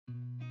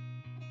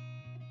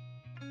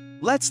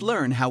Let's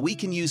learn how we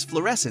can use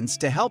fluorescence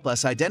to help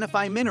us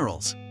identify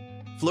minerals.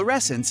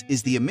 Fluorescence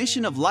is the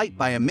emission of light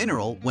by a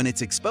mineral when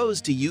it's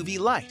exposed to UV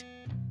light.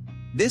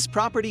 This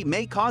property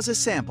may cause a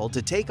sample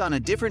to take on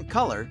a different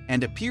color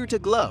and appear to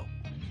glow.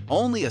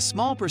 Only a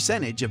small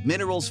percentage of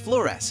minerals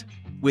fluoresce,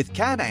 with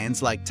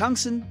cations like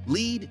tungsten,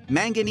 lead,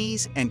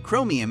 manganese, and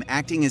chromium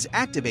acting as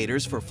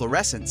activators for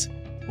fluorescence,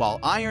 while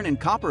iron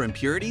and copper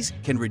impurities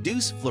can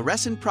reduce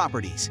fluorescent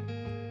properties.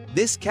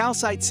 This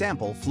calcite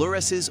sample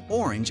fluoresces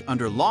orange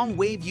under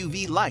long-wave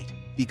UV light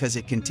because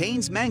it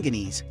contains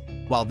manganese,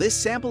 while this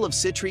sample of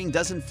citrine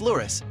doesn't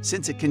fluoresce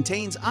since it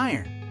contains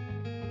iron.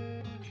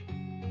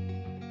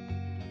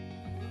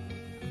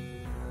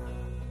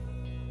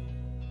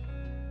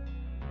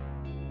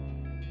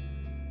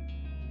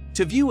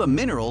 To view a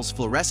mineral's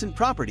fluorescent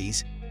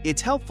properties,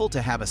 it's helpful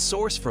to have a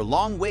source for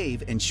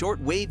long-wave and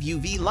short-wave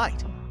UV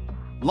light.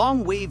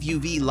 Long-wave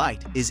UV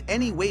light is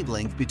any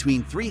wavelength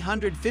between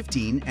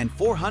 315 and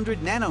 400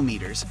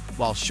 nanometers,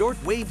 while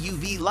short-wave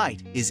UV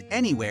light is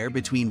anywhere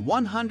between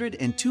 100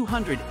 and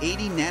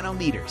 280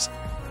 nanometers.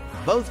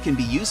 Both can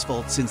be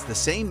useful since the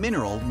same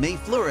mineral may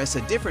fluoresce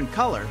a different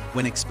color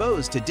when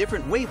exposed to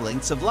different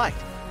wavelengths of light.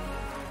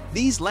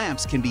 These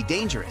lamps can be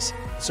dangerous,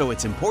 so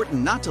it's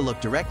important not to look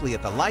directly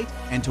at the light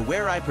and to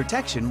wear eye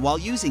protection while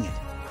using it.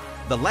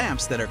 The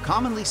lamps that are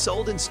commonly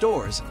sold in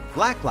stores,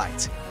 black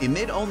lights,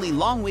 emit only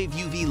long-wave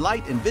UV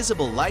light and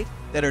visible light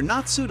that are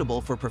not suitable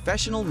for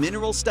professional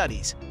mineral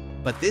studies,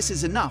 but this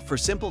is enough for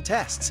simple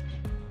tests.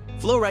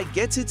 Fluorite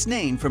gets its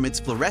name from its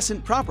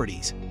fluorescent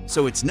properties,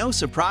 so it's no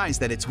surprise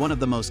that it's one of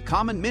the most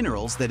common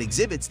minerals that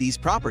exhibits these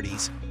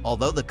properties,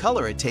 although the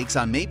color it takes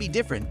on may be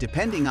different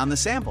depending on the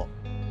sample.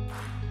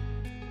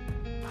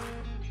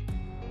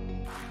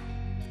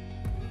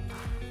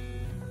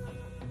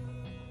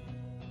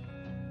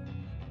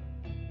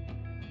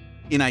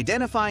 In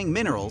identifying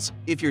minerals,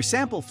 if your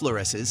sample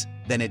fluoresces,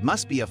 then it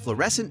must be a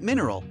fluorescent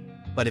mineral,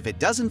 but if it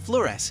doesn't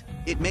fluoresce,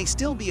 it may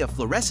still be a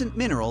fluorescent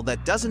mineral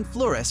that doesn't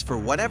fluoresce for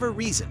whatever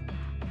reason.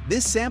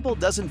 This sample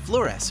doesn't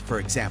fluoresce, for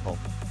example,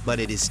 but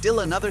it is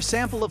still another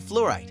sample of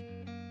fluorite.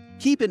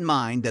 Keep in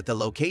mind that the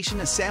location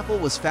a sample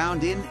was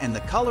found in and the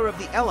color of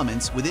the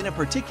elements within a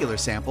particular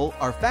sample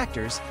are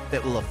factors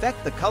that will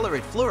affect the color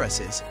it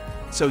fluoresces,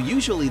 so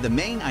usually the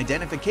main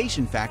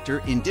identification factor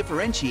in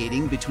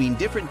differentiating between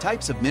different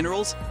types of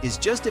minerals is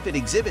just if it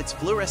exhibits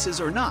fluoresces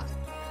or not.